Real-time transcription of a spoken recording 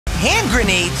hand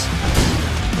grenades?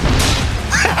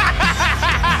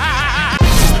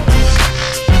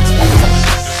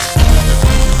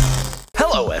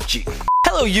 Hello, FG.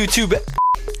 Hello, YouTube.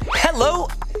 Hello.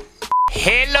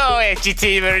 Hello,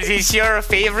 FGTeeVers. It's your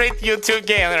favorite YouTube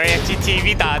gamer,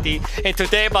 FGTeeV Daddy. And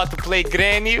today I'm about to play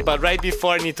Granny, but right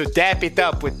before I need to dap it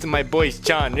up with my boy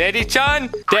Shawn. Ready, Shawn?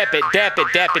 Dap it, dap it,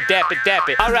 dap it, dap it, dap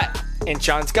it. All right. And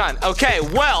Shawn's gone. Okay,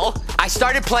 well, I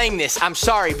started playing this. I'm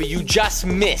sorry, but you just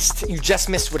missed. You just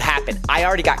missed what happened. I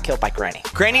already got killed by Granny.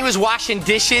 Granny was washing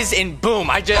dishes, and boom,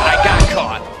 I got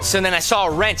caught. So then I saw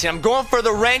a wrench, and I'm going for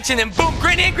the wrench, and then boom,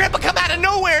 Granny and Grandpa come out of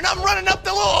nowhere, and I'm running up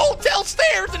the little hotel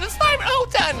stairs, and it's sniper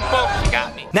hotel, and boom, they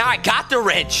got me. Now I got the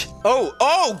wrench.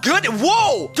 Oh, good.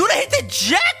 Whoa, dude, I hit the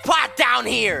jackpot down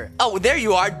here. Oh, there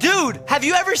you are. Dude, have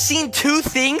you ever seen two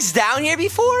things down here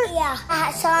before? Yeah,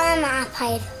 I saw an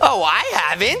iPad. Oh, I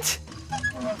haven't.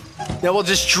 Now we'll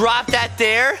just drop that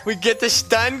there. We get the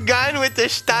stun gun with the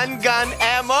stun gun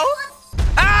ammo.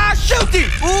 Ah, shoot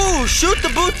it! Ooh, shoot the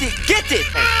booty. Get it.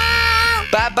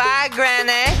 Bye-bye,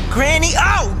 Granny. Granny,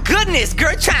 oh, goodness.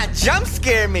 Girl trying to jump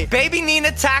scare me. Baby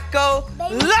Nina Taco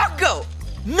Loco.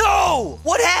 No!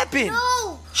 What happened?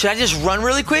 No. Should I just run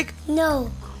really quick?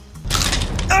 No.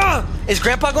 Is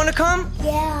Grandpa gonna come?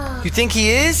 Yeah. You think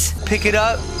he is? Pick it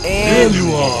up and... There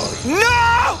you are.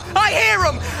 No! I hear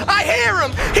him! I hear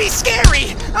him! He's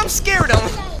scary! I'm scared of him.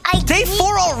 Day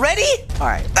 4 already?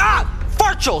 Alright.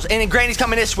 Farchels! And then Granny's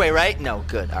coming this way, right? No,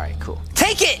 good. Alright, cool.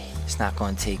 Take it! It's not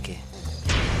gonna take it.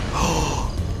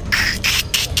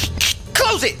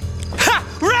 Close it! Ha!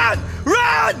 Run!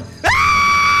 Run!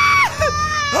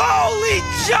 Holy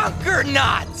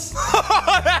junkernauts!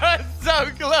 That was so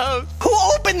close. Who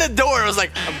opened the door? It was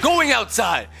like, I'm going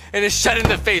outside. And it shut in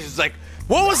the face. It's like,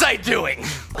 what was I doing?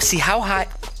 See how high?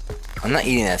 I'm not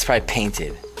eating that. It's probably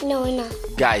painted. No, we're not.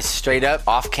 Guys, straight up,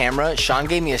 off camera, Shawn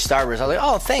gave me a Starburst. I was like,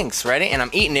 oh, thanks, ready? And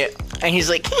I'm eating it. And he's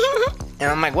like, and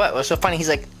I'm like, what? What's so funny? He's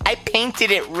like, I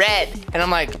painted it red. And I'm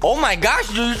like, oh my gosh,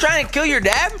 dude, you're trying to kill your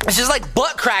dad? It's just like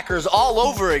butt crackers all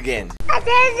over again. I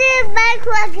butt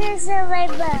crackers in my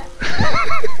butt.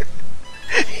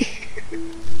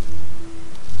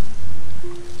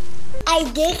 I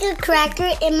dig a cracker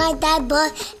in my dad's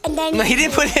butt, and then... No, he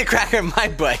didn't put a cracker in my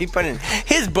butt. He put it in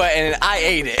his butt, and then I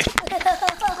ate it.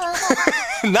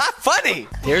 Not funny.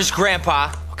 There's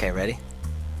Grandpa. Okay, ready?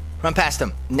 Run past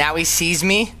him. Now he sees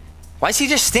me. Why is he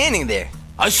just standing there?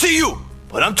 I see you,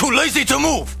 but I'm too lazy to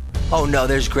move. Oh, no,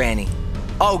 there's Granny.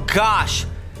 Oh, gosh.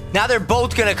 Now they're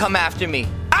both gonna come after me.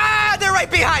 Ah, they're right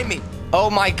behind me. Oh,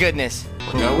 my goodness.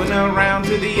 Going around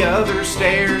to the other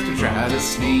stairs to try to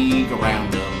sneak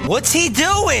around them. What's he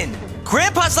doing?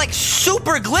 Grandpa's like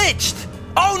super glitched.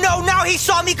 Oh no, now he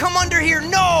saw me come under here.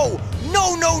 No,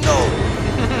 no, no, no.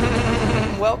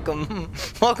 Welcome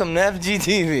to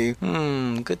FGTeeV.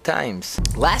 Good times.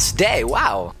 Last day,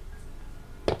 wow.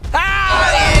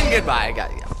 And goodbye, I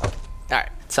got you. Okay. All right,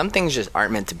 some things just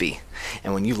aren't meant to be.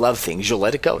 And when you love things, you'll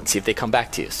let it go and see if they come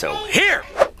back to you. So here.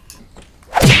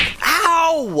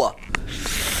 Ow!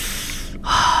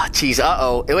 Jeez,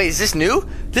 uh-oh. Wait, is this new?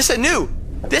 This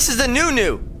is the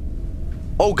new.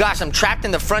 Oh gosh, I'm trapped in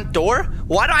the front door?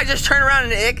 Why don't I just turn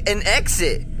around and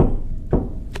exit?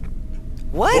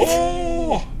 What?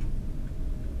 Oh.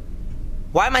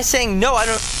 Why am I saying no? I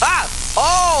don't...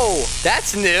 Oh!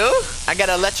 That's new. I got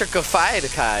electrified.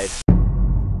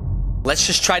 Let's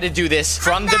just try to do this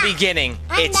from the beginning.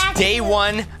 It's day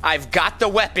 1. I've got the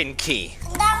weapon key.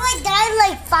 I died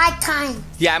like 5 times.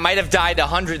 Yeah, I might have died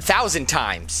 100,000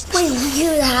 times. Wait,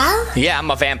 you have? Yeah,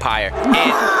 I'm a vampire.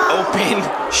 And open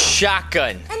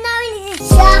shotgun. And now we need to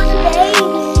shock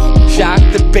baby. Shock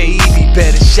the baby,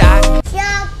 better shock.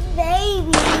 Shock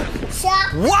baby.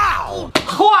 Shock. Wow!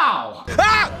 Wow!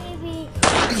 Baby.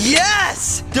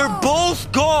 Yes! They're both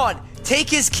gone. Take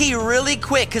his key really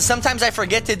quick, because sometimes I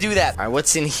forget to do that. All right,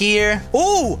 what's in here?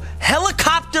 Ooh,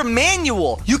 helicopter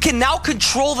manual. You can now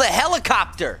control the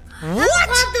helicopter. What?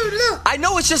 Look. I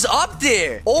know, it's just up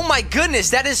there. Oh my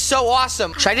goodness, that is so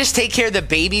awesome. Should I just take care of the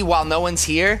baby while no one's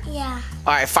here? Yeah.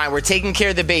 All right, fine, we're taking care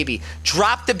of the baby.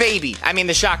 Drop the baby. I mean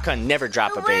the shotgun, never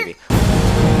drop a baby. I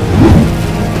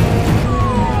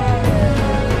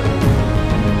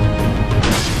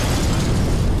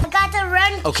got the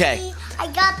run key. Okay. I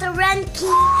got the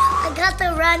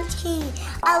run key.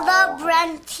 I love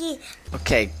run key.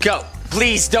 Okay, go.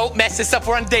 Please don't mess this up.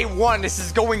 We're on day 1. This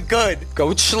is going good.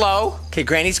 Go slow. Okay,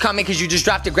 Granny's coming because you just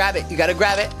dropped to grab it. You gotta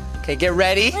grab it. Okay, get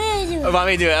ready. What are you doing? Oh, want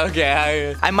me to do it?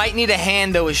 Okay. I might need a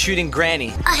hand though with shooting Granny.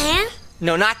 A hand?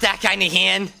 No, not that kind of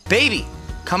hand. Baby,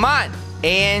 come on.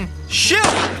 And shoot.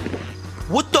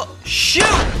 What the? Shoot.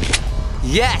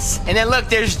 Yes. And then look,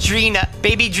 there's Drina.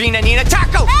 Baby Drina Nina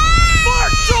Taco.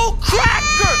 Marshall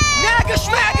Cracker. Naga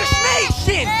Schmaga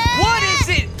Schmation. What is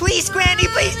it? Please, Granny,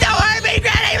 please don't hurt me.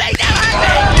 Granny, please don't hurt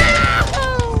me.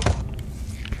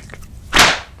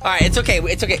 All right, it's okay.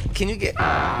 It's okay. Can you get...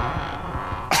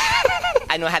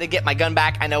 I know how to get my gun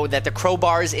back. I know that the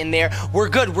crowbar is in there. We're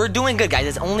good. We're doing good, guys.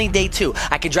 It's only day 2.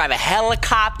 I can drive a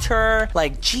helicopter.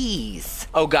 Like, jeez.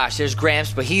 Oh, gosh, there's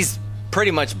Gramps, but he's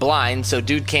pretty much blind, so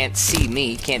dude can't see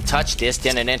me. Can't touch this.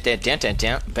 What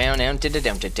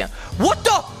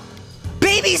the?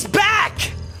 Baby's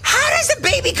back! How does a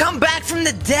baby come back from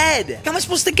the dead? How am I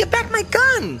supposed to get back my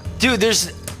gun? Dude,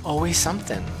 there's always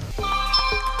something.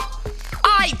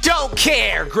 I don't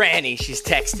care, Granny. She's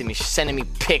texting me. She's sending me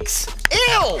pics.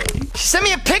 Ew! She sent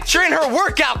me a picture in her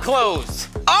workout clothes.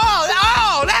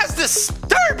 Oh, that's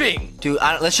disturbing. Dude,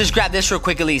 let's just grab this real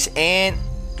quick, Elise. And...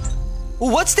 Ooh,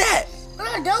 what's that? What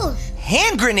are those?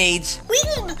 Hand grenades. We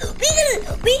can put it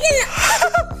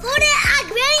at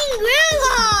Granny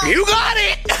Grandpa. You got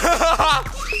it.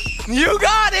 You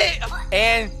got it.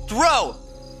 And throw.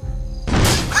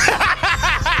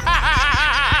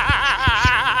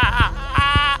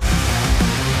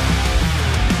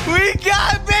 We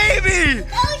got baby!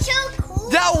 That was so cool.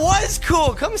 That was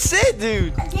cool. Come sit,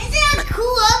 dude. This is a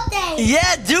cool update.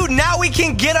 Yeah, dude, now we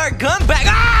can get our gun back.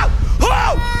 Ah!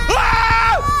 Oh!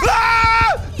 Ah!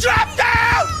 Ah! Drop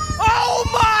down! Oh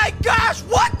my gosh!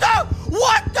 What the?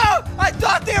 I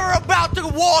thought they were about to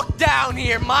walk down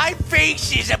here. My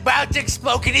face is about to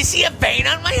explode. Can you see a vein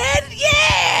on my head?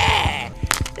 Yeah!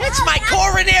 That's my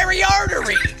coronary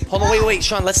artery. Hold on, wait,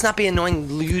 Shawn. Let's not be annoying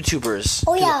YouTubers.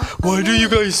 Oh, yeah. Why do you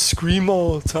guys scream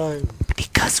all the time?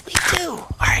 Because we do.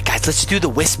 All right, guys, let's do the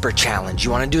whisper challenge.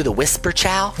 You want to do the whisper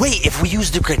chow? Wait, if we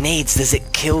use the grenades, does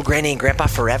it kill Granny and Grandpa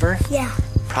forever? Yeah.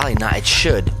 Probably not. It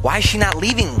should. Why is she not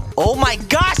leaving? Oh, my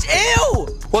gosh. Ew.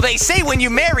 Well, they say when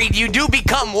you're married, you do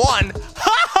become one.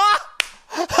 Ha ha.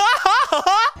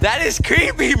 That is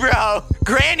creepy, bro.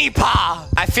 Granny Pa.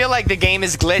 I feel like the game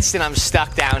is glitched and I'm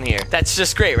stuck down here. That's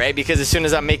just great, right? Because as soon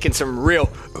as I'm making some real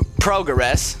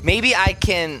progress, maybe I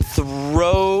can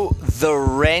throw the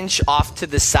wrench off to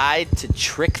the side to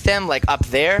trick them, like up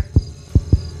there.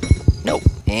 Nope.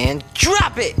 And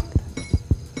drop it.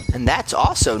 And that's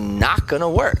also not gonna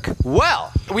work.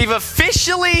 Well, we've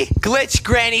officially glitched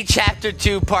Granny Chapter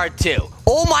 2 Part 2.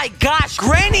 Oh my gosh,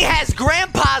 Granny has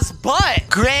Grandpa's butt.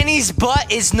 Granny's butt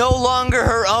is no longer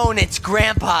her own, it's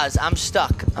Grandpa's. I'm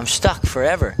stuck. I'm stuck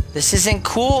forever. This isn't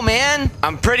cool, man.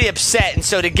 I'm pretty upset, and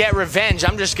so to get revenge,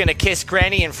 I'm just gonna kiss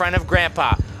Granny in front of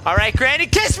Grandpa. All right, Granny,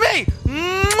 kiss me!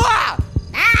 Mwah!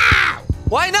 Ow!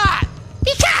 Why not?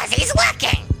 Because he's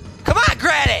looking. Come on,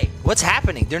 Granny! What's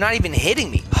happening? They're not even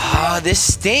hitting me. Ah, this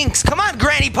stinks. Come on,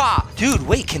 Granny Pa! Dude,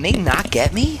 wait, can they not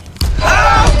get me?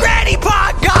 Oh, Granny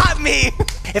Pa got me!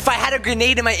 If I had a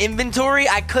grenade in my inventory,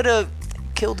 I could have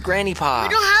killed Granny Pa. We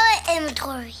don't have an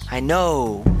inventory. I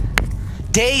know.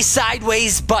 Day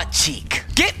sideways butt cheek.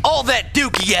 Get all that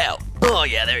dookie out. Oh,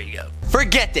 yeah, there you go.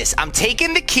 Forget this. I'm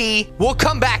taking the key. We'll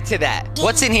come back to that.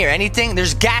 What's in here? Anything?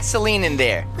 There's gasoline in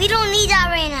there. We don't need that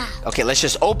right now. Okay, let's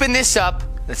just open this up.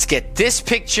 Let's get this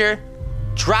picture.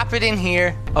 Drop it in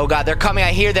here. Oh, God, they're coming.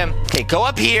 I hear them. Okay, go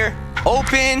up here.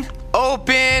 Open.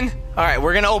 Open. All right,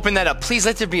 we're going to open that up. Please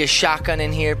let there be a shotgun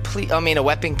in here. Please. I mean, a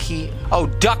weapon key. Oh,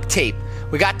 duct tape.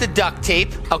 We got the duct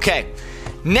tape. Okay.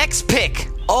 Next pick.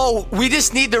 Oh, we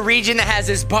just need the region that has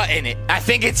his butt in it. I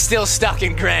think it's still stuck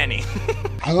in Granny.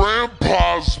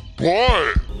 Grandpa's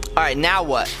butt. All right, now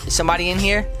what? Is somebody in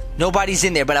here? Nobody's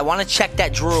in there, but I want to check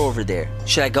that drawer over there.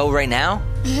 Should I go right now?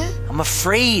 Mm-hmm. I'm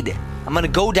afraid. I'm going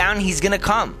to go down. He's going to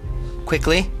come.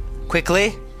 Quickly.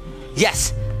 Quickly.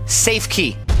 Yes. Safe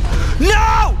key.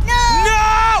 No! No!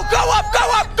 No! Go up!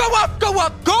 Go up! Go up! Go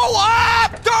up! Go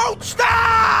up! Don't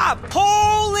stop!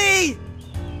 Holy!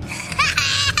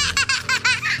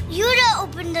 You didn't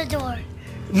open the door.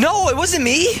 No, it wasn't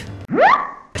me.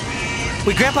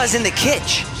 Wait, Grandpa's in the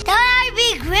kitchen. That had to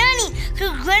be Granny,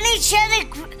 because Granny set a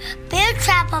bear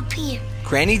trap up here.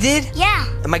 Granny did? Yeah.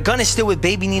 And my gun is still with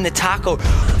Baby Nina Taco.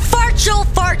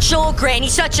 Fartchel,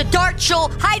 Granny's such a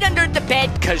dartchel. Hide under the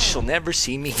bed. Because she'll never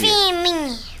see me here.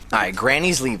 Me. All right,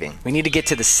 Granny's leaving. We need to get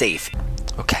to the safe.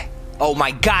 Okay. Oh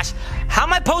my gosh. How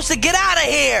am I supposed to get out of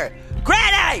here?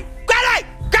 Granny! Granny!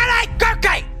 Granny!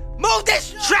 Granny! Move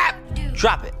this trap!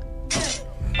 Drop it.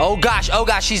 Oh gosh,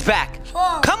 she's back.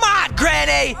 Come on,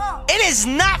 Granny! It is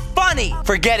not funny.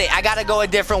 Forget it. I gotta go a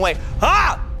different way.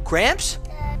 Ah! Gramps?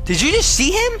 Did you just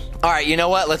see him? All right, you know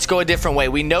what? Let's go a different way.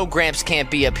 We know Gramps can't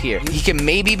be up here. He can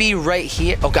maybe be right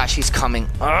here. Oh gosh, he's coming.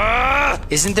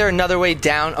 Isn't there another way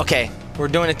down? Okay. We're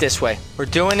doing it this way. We're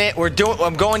doing it.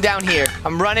 I'm going down here.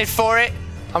 I'm running for it.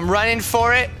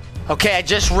 Okay, I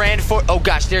just ran for. Oh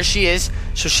gosh, there she is.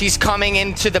 So she's coming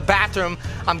into the bathroom.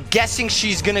 I'm guessing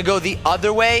she's gonna go the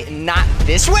other way, not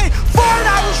this way. Fart,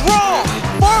 I was wrong.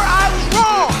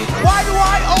 Why do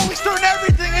I always turn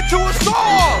everything into a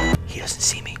song? He doesn't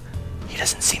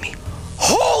see me.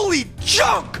 Holy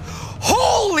junk!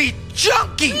 Holy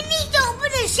junkie! We need to open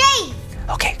the safe.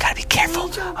 Okay, gotta be careful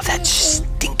of that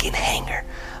stinking hanger.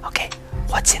 Okay,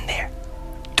 what's in there?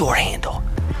 Door handle.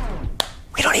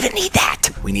 We don't even need that.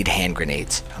 We need hand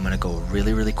grenades. I'm gonna go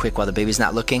really, really quick while the baby's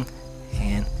not looking.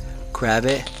 And grab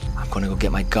it. I'm gonna go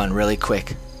get my gun really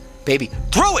quick. Baby,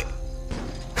 throw it!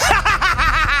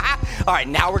 All right,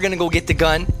 now we're gonna go get the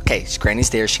gun. Okay, Granny's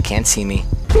there. She can't see me.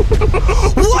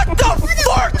 What the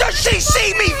fuck does she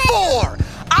see me for?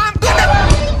 I'm gonna...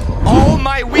 Oh,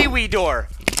 my wee-wee door.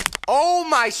 Oh,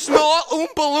 my small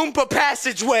Oompa Loompa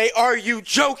passageway. Are you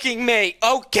joking me?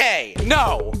 Okay.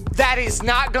 No, that is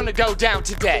not gonna go down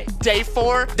today. Day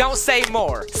 4, don't say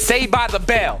more. Say by the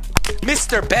bell.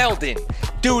 Mr. Belden.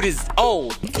 Dude is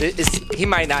old. He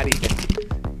might not even.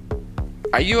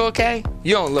 Are you okay?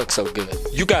 You don't look so good.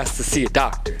 You got to see a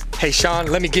doctor. Hey, Shawn,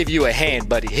 let me give you a hand,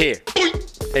 buddy. Here.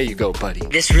 There you go, buddy.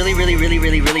 This really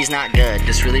is not good.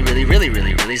 This really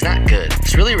is not good.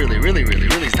 This really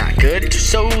is not good. It's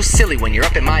so silly when you're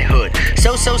up in my hood.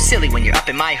 So silly when you're up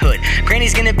in my hood.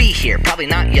 Granny's gonna be here, probably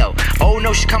not, yo. Oh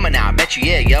no, she coming out, bet you,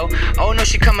 yeah, yo. Oh no,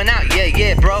 she coming out,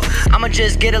 yeah, bro. I'ma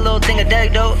just get a little thing of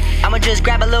deck, though. I'ma just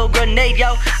grab a little grenade,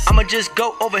 yo. I'ma just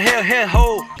go over here,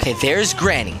 ho. Okay, there's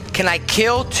Granny. Can I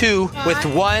kill 2 with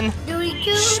 1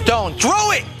 stone?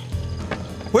 Throw it!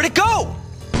 Where'd it go?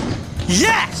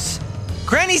 Yes!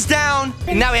 Granny's down,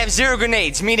 and now we have 0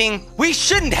 grenades, meaning we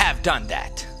shouldn't have done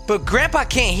that. But Grandpa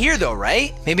can't hear though,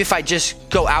 right? Maybe if I just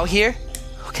go out here?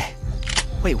 Okay.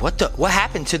 Wait, what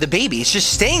happened to the baby? It's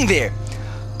just staying there.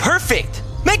 Perfect.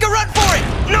 Make a run for it!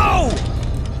 No!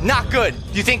 Not good.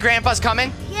 You think Grandpa's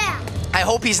coming? Yeah. I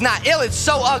hope he's not ill. It's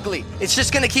so ugly. It's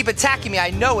just gonna keep attacking me.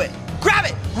 I know it. Grab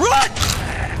it! Run!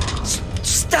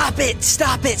 Stop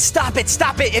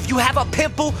it! If you have a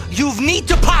pimple, you need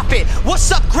to pop it.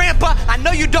 What's up, Grandpa? I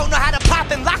know you don't know how to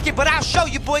pop and lock it, but I'll show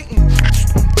you, boy.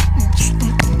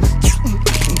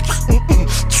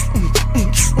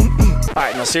 All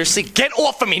right, no, seriously, get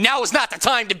off of me. Now is not the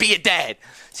time to be a dad.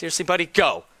 Seriously, buddy,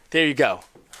 go. There you go.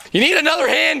 You need another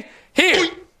hand? Here.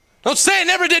 Don't say I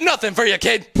never did nothing for you,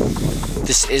 kid.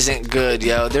 This isn't good,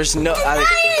 yo. There's no... It's not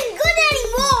even good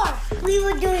anymore. We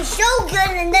were doing so good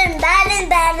and then bad and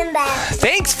bad and bad.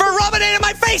 Thanks for rubbing it in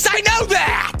my face. I know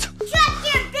that.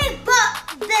 Shut your big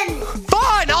butt, then.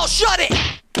 Fine, I'll shut it.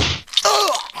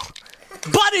 Ugh.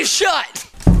 Butt is shut.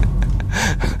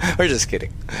 We're just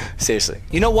kidding. Seriously.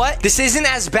 You know what? This isn't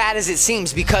as bad as it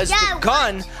seems because the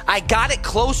gun, I got it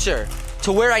closer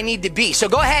to where I need to be. So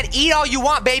go ahead, eat all you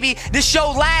want, baby. This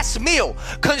your last meal.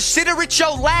 Consider it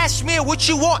your last meal. What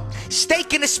you want?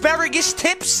 Steak and asparagus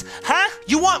tips? Huh?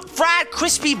 You want fried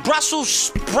crispy Brussels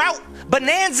sprout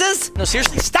bonanzas? No,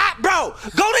 seriously, stop, bro.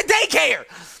 Go to daycare.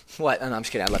 What? Oh, no, I'm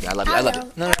just kidding. I love you. No,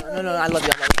 I love you.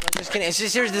 I'm just kidding. It's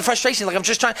just seriously the frustration. Like I'm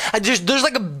just trying. There's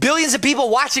like billions of people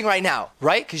watching right now,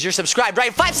 right? Because you're subscribed,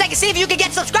 right? 5 seconds. See if you can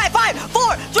get subscribed. 5,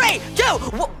 4, 3,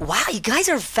 2. Wow, you guys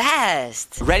are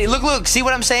fast. Ready? Look. See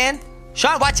what I'm saying?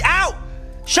 Shawn, watch out.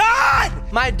 Shawn!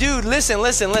 My dude, listen.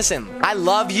 I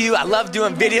love you. I love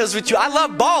doing videos with you. I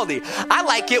love Baldy. I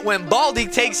like it when Baldy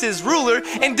takes his ruler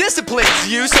and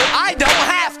disciplines you so I don't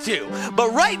have to. But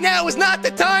right now is not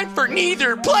the time for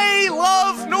neither play,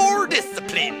 love, nor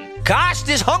discipline. Gosh,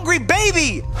 this hungry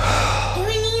baby! Do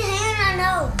we need a hand or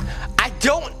no? I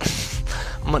don't...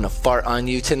 I'm gonna fart on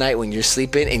you tonight when you're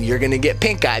sleeping and you're gonna get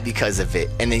pink eye because of it.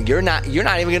 And then you're not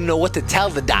even gonna know what to tell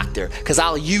the doctor because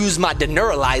I'll use my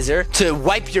deneuralizer to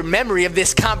wipe your memory of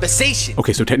this conversation.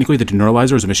 Okay, so technically the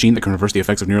deneuralizer is a machine that can reverse the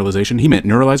effects of neuralization. He meant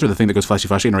neuralizer, the thing that goes flashy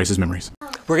and erases memories.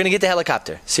 We're gonna get the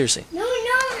helicopter, seriously. No,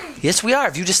 we're not. Yes, we are,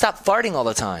 if you just stop farting all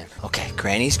the time. Okay,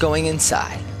 Granny's going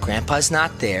inside. Grandpa's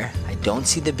not there. I don't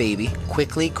see the baby.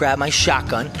 Quickly grab my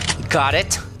shotgun. Got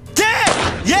it. Dead!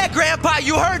 Yeah, Grandpa,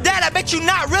 you heard that. I bet you're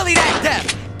not really that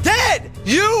deaf. Dead!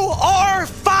 You are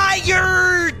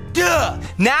fired!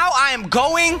 Now I am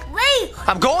going... Wait!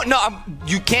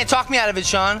 You can't talk me out of it,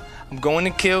 Shawn. I'm going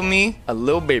to kill me a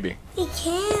little baby. You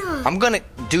can't. I'm gonna...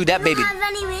 Dude, that baby... I don't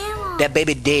have any ammo. That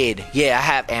baby dead. Yeah, I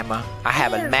have ammo. I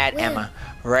have a mad ammo.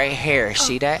 Right here.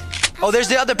 See that? Oh, there's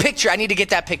the other picture. I need to get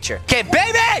that picture. Okay,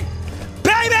 baby!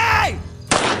 Baby!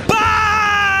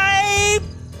 Bye!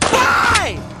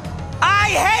 Bye! I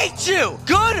hate you!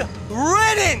 Good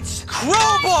riddance!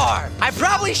 crowbar. I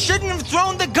probably shouldn't have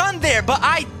thrown the gun there, but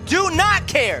I do not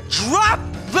care. Drop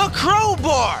the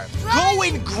crowbar. Go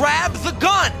and grab the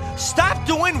gun. Stop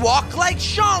doing walk like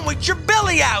Shawn with your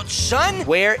belly out, son.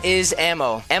 Where is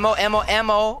ammo?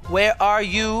 Ammo. Where are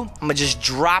you? I'm gonna just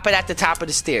drop it at the top of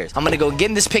the stairs. I'm gonna go get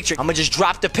in this picture. I'm gonna just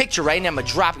drop the picture right now. I'm gonna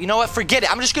drop. You know what? Forget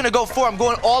it. I'm just gonna go for it. I'm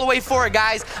going all the way for it,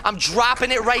 guys. I'm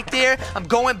dropping it right there. I'm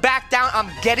going back down.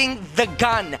 I'm getting the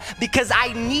gun because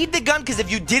I need the gun. Because if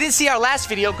you didn't see our last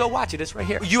video, go watch it. It's right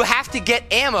here. You have to get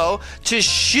ammo to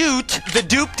shoot the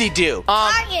doop-de-doo.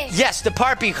 Target. Yes, the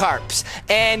Parpy Carps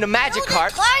and the Magic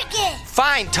Carps. Target.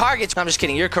 Fine, targets. I'm just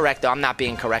kidding. You're correct, though. I'm not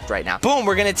being correct right now. Boom,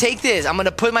 we're going to take this. I'm going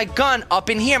to put my gun up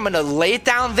in here. I'm going to lay it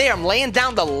down there. I'm laying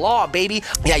down the law, baby.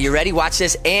 Yeah, you ready? Watch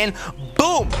this. And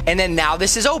boom. And then now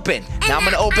this is open. Now I'm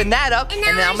going to open that up. And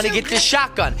then I'm going to get this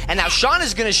shotgun. And now Shawn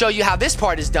is going to show you how this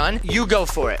part is done. You go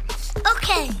for it.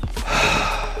 Okay.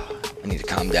 I need to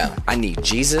calm down. I need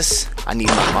Jesus. I need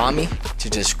my mommy to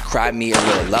just cry me a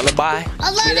little lullaby.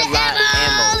 A lot of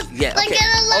ammo. Yeah, okay.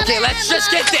 Okay, let's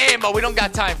just get the ammo. We don't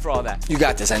got time for all that. You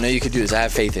got this. I know you can do this. I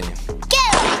have faith in you.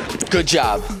 Get him. Good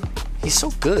job. He's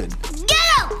so good. Get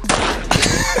him.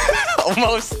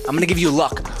 Almost. I'm gonna give you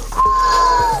luck.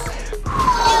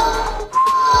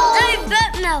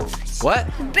 What?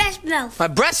 Breast milk. My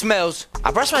breast smells.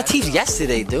 I brushed my teeth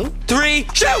yesterday, dude. 3,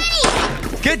 shoot!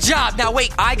 Good job. Now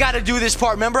wait, I gotta do this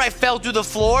part. Remember I fell through the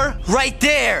floor? Right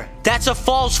there. That's a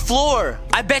false floor.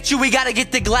 I bet you we gotta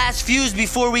get the glass fused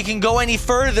before we can go any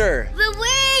further. But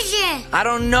where is it? I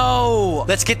don't know.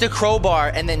 Let's get the crowbar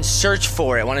and then search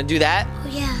for it. Wanna do that? Oh,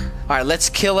 yeah. All right, let's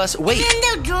kill us. Wait. In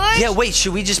the drawers? Yeah, wait.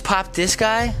 Should we just pop this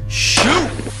guy? Shoot!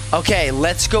 Okay,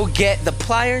 let's go get the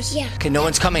pliers. Yeah. Okay, no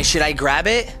one's coming. Should I grab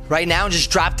it right now and just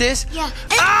drop this? Yeah.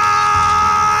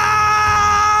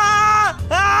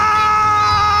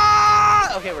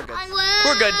 Okay, we're good.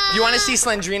 We're good. You want to see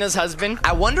Slendrina's husband?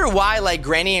 I wonder why, like,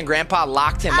 Granny and Grandpa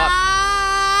locked him up.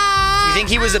 You think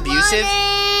he was abusive?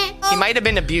 He might have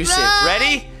been abusive.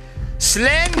 Ready?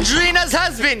 Slendrina's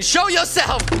husband, show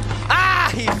yourself. Ah,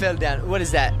 he fell down. What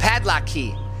is that? Padlock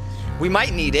key. We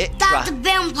might need it. That's the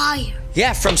vampire.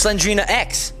 Yeah, from Slendrina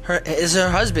X. Is her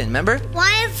husband, remember?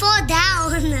 Why it fall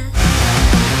down?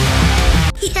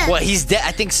 Yeah. Well, he's dead.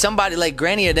 I think somebody like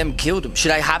Granny or them killed him.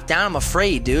 Should I hop down? I'm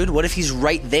afraid, dude. What if he's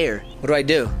right there? What do I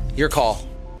do? Your call.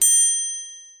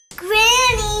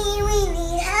 Granny, we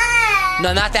need help.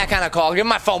 No, not that kind of call. Give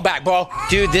my phone back, bro.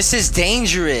 Dude, this is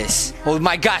dangerous. Oh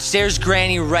my gosh, there's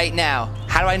Granny right now.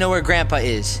 How do I know where Grandpa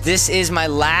is? This is my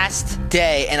last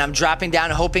day, and I'm dropping down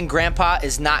hoping Grandpa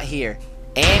is not here.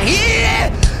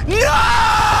 And no!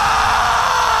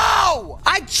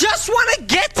 I just want to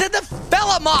get to the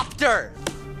Pllllhhh.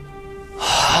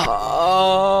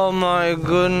 Oh my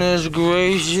goodness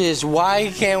gracious.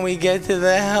 Why can't we get to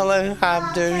the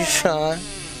helicopter, Shawn?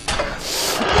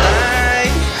 I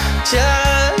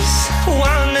just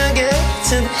wanna get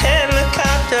to the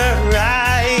helicopter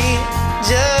right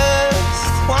just